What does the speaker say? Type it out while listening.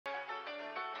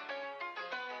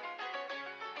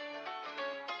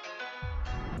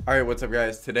Alright, what's up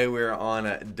guys? Today we're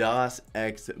on DOS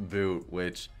Xboot,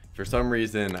 which for some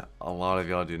reason a lot of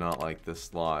y'all do not like this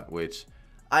slot, which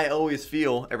I always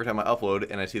feel every time I upload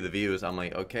and I see the views. I'm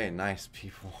like, okay, nice,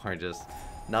 people are just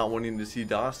not wanting to see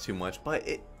DOS too much, but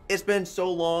it's been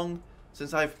so long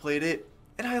since I've played it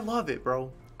and I love it,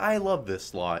 bro. I love this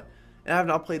slot and I have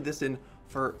not played this in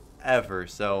forever.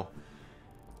 So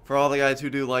for all the guys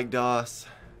who do like DOS,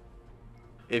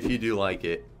 if you do like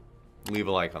it, leave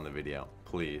a like on the video.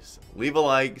 Please leave a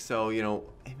like, so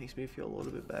it makes me feel a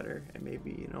little bit better, and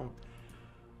maybe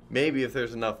maybe if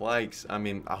there's enough likes, I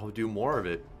mean, I'll do more of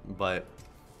it. But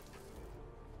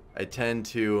I tend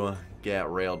to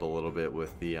get railed a little bit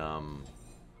with the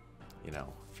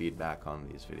feedback on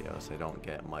these videos. I don't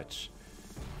get much,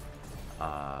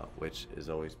 which is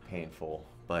always painful,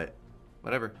 but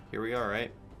whatever. Here we are,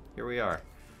 right? Here we are.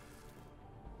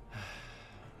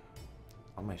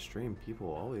 On my stream,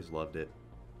 people always loved it.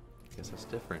 Guess that's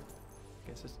different.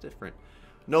 Guess it's different.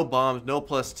 No bombs, no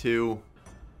 +2.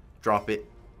 Drop it.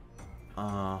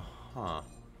 Well,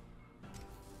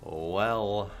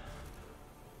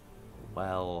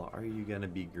 are you gonna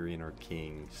be green or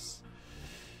kings?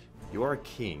 You are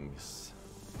kings.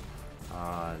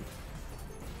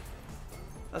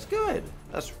 That's good.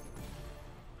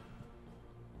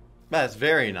 That's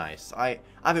very nice. I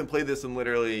haven't played this in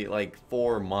literally like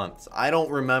 4 months. I don't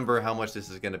remember how much this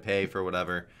is gonna pay for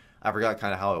whatever. I forgot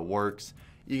kind of how it works.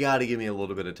 You got to give me a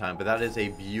little bit of time, but that is a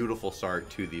beautiful start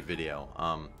to the video.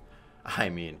 I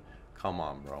mean, come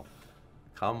on, bro.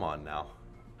 Come on now.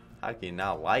 How can you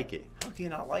not like it? How can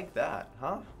you not like that,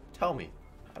 huh? Tell me.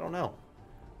 I don't know.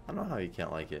 I don't know how you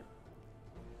can't like it.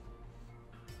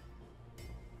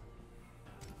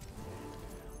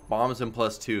 Bombs and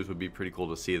 +2s would be pretty cool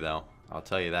to see, though. I'll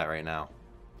tell you that right now.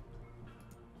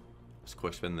 Let's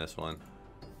quick spin this one.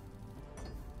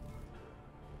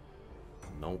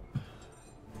 Nope.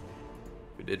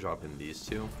 We did drop in these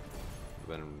two.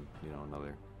 Then,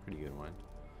 another pretty good one.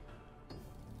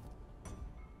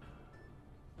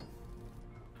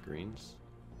 Greens.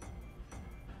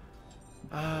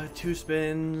 2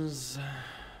 spins.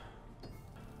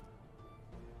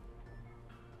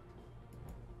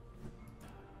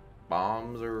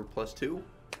 Bombs are +2.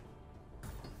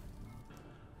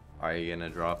 Are you gonna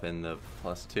drop in the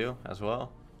 +2 as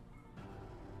well?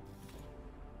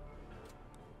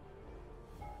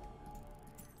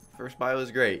 First buy was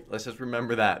great. Let's just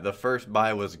remember that. The first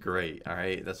buy was great.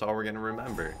 Alright? That's all we're going to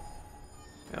remember.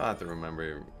 You don't have to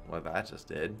remember what that just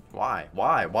did. Why?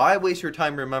 Why? Why waste your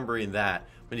time remembering that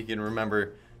when you can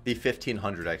remember the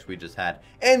 1500x we just had?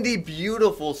 And the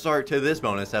beautiful start to this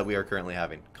bonus that we are currently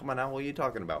having. Come on now, what are you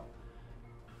talking about?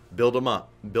 Build them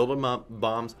up. Build them up.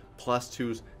 Bombs,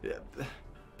 +2s.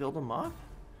 Build them up?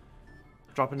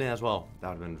 Drop it in as well. That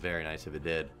would have been very nice if it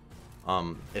did.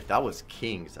 If that was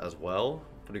kings as well.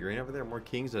 Put a green over there. More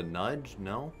kings. A nudge?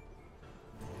 No.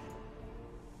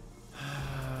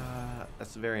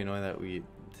 That's very annoying that we,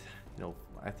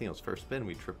 I think it was first spin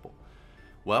we triple.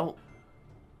 Well,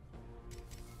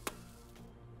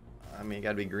 I mean, it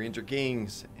gotta be greens or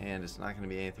kings, and it's not gonna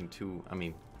be anything too. I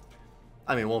mean,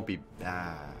 it won't be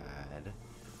bad.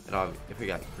 If we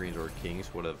got greens or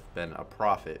kings, would have been a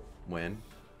profit win,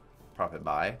 profit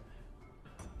buy,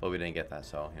 but we didn't get that,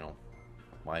 so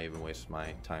why even waste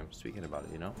my time speaking about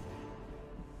it,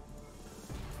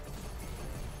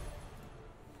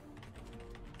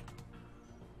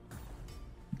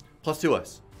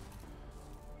 +2s.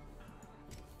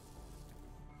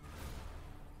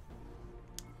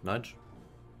 Nudge.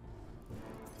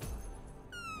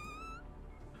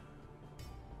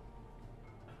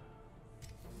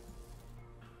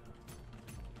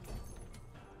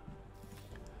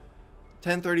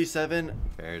 $10.37.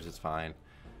 Fairs is fine.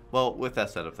 Well, with that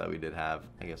setup that we did have,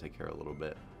 I guess I care a little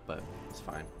bit, but it's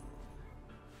fine.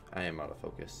 I am out of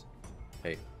focus.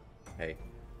 Hey.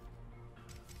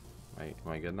 Am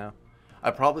I good now?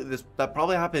 That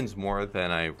probably happens more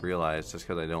than I realize just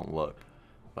because I don't look.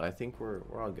 But I think we're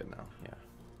all good now. Yeah.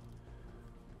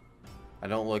 I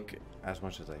don't look as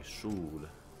much as I should.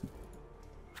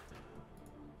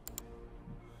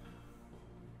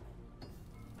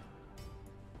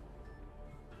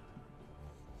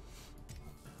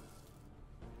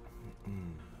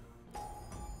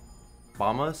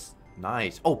 Bombas?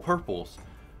 Nice. Oh, purples.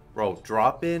 Bro,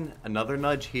 drop in another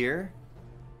nudge here.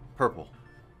 Purple.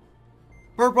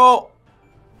 Purple!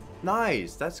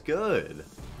 Nice. That's good.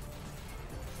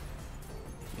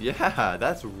 Yeah,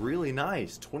 that's really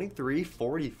nice.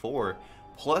 2344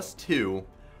 +2.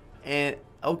 And,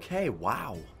 okay,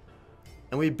 wow.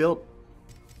 And we built...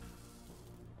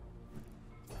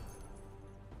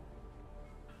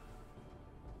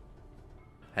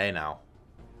 Hey now.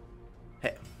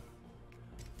 Hey.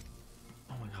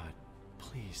 Oh my god.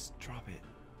 Please drop it.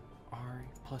 R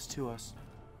 +2 us.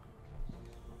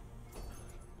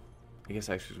 I guess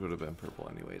actually would have been purple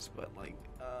anyways, but like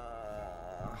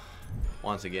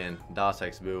once again, DOS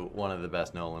Xboot, one of the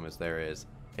best no limits there is.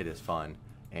 It is fun,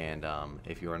 and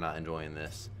if you are not enjoying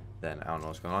this, then I don't know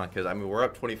what's going on, because I mean we're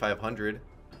up 2,500.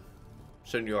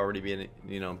 Shouldn't you already be,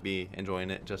 you know, be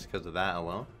enjoying it just because of that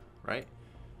alone, right?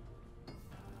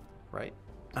 Right?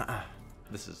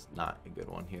 This is not a good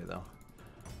one here though.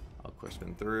 I'll quick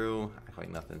spin through, act like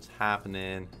nothing's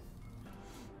happening.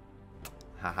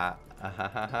 Haha,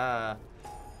 ha. I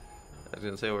was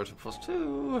gonna say we're supposed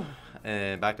to,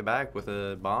 and back to back with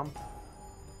a bomb.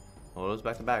 Well, it was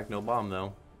back to back, no bomb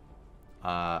though.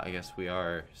 I guess we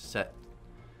are set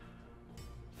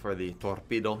for the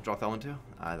torpedo. Drop that one too.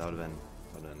 That would have been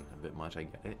a bit much. I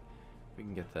get it. We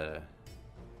can get the.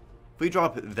 If we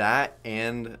drop that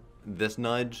and this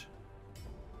nudge,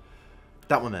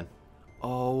 that one then.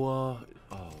 Oh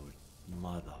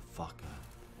motherfucker.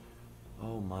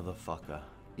 Oh motherfucker.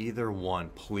 Either one,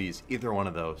 please. Either one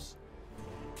of those.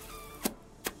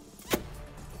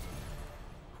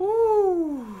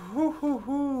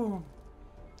 Whoo.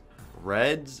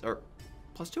 Reds or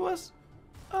 +2 us?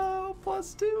 Oh,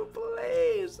 +2,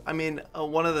 please. I mean,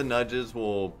 one of the nudges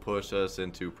will push us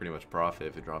into pretty much profit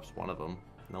if it drops one of them.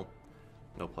 Nope.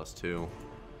 No +2.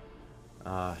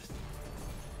 That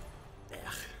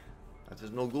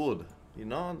is no good. You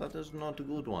know, that is not a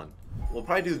good one. We'll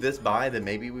probably do this buy, then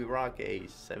maybe we rock a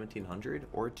 1,700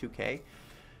 or 2K.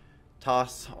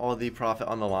 Toss all the profit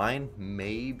on the line,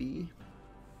 maybe.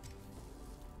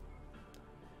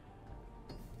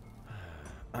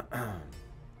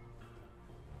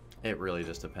 It really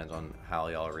just depends on how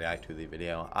y'all react to the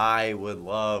video. I would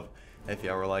love if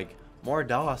y'all were like, more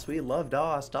DOS. We love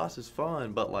DOS. DOS is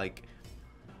fun, but like,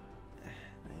 it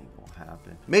ain't gonna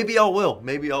happen. Maybe y'all will.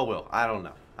 Maybe y'all will. I don't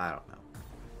know.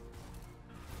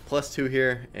 +2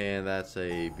 here, and that's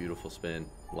a beautiful spin.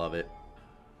 Love it.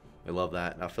 We love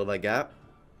that. Now fill that gap.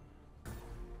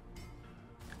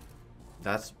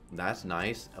 That's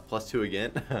nice. A +2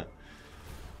 again.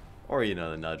 Or, you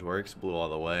know, the nudge works. Blue all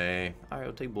the way. Alright,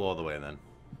 we'll take blue all the way then.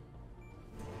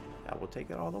 Yeah, we'll take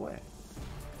it all the way.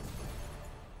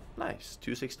 Nice.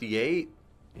 268.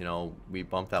 You know, we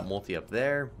bump that multi up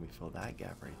there. We fill that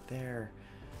gap right there.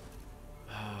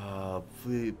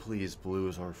 Please,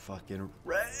 blues are fucking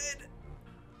red.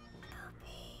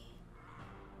 Purple.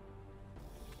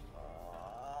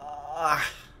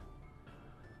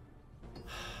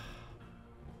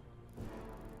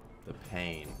 The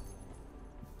pain.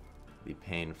 The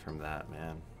pain from that,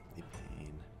 man. The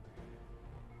pain.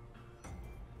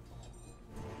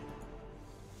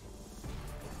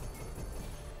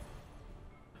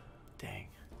 Dang.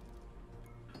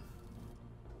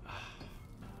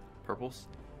 Purples?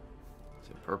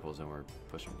 So purples, and we're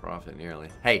pushing profit nearly.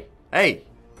 Hey!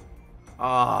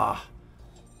 I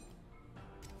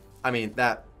mean,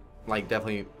 that, like,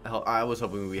 definitely helped. I was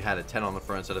hoping we had a 10 on the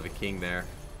front instead of a king there.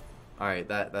 Alright,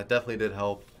 that definitely did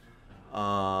help.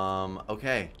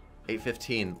 Okay.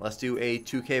 815. Let's do a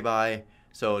 2K buy.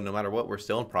 So no matter what, we're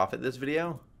still in profit this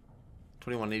video.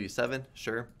 2187.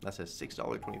 Sure. That's a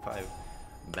 $6.25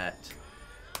 bet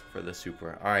for the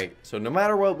super. All right. So no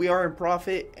matter what, we are in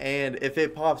profit. And if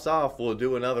it pops off, we'll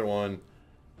do another one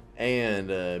and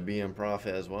be in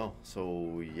profit as well.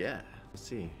 So yeah. Let's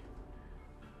see.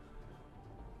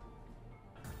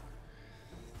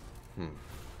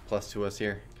 +2 us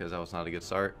here because that was not a good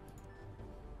start.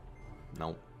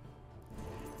 Nope.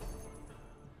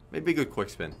 Maybe a good quick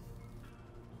spin.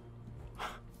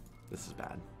 This is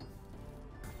bad.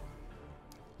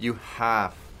 You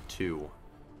have to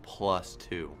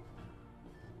 +2.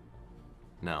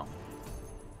 No.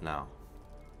 No.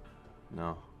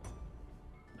 No.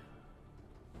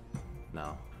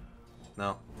 No.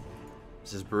 No.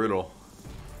 This is brutal.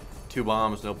 2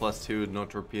 bombs, no +2, no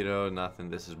torpedo, nothing.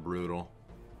 This is brutal.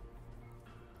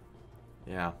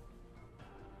 Yeah.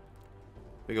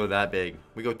 We go that big.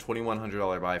 We go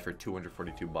 $2,100 buy for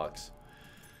 242 bucks.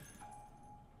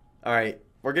 All right,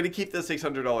 we're gonna keep the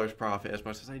 $600 profit. As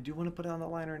much as I do want to put it on the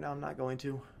line right now, I'm not going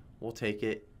to. We'll take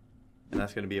it, and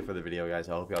that's gonna be it for the video, guys.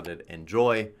 I hope y'all did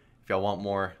enjoy. If y'all want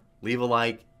more, leave a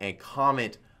like and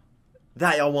comment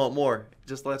that y'all want more. It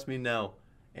just lets me know.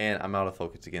 And I'm out of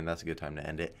focus again. That's a good time to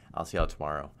end it. I'll see y'all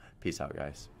tomorrow. Peace out,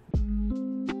 guys.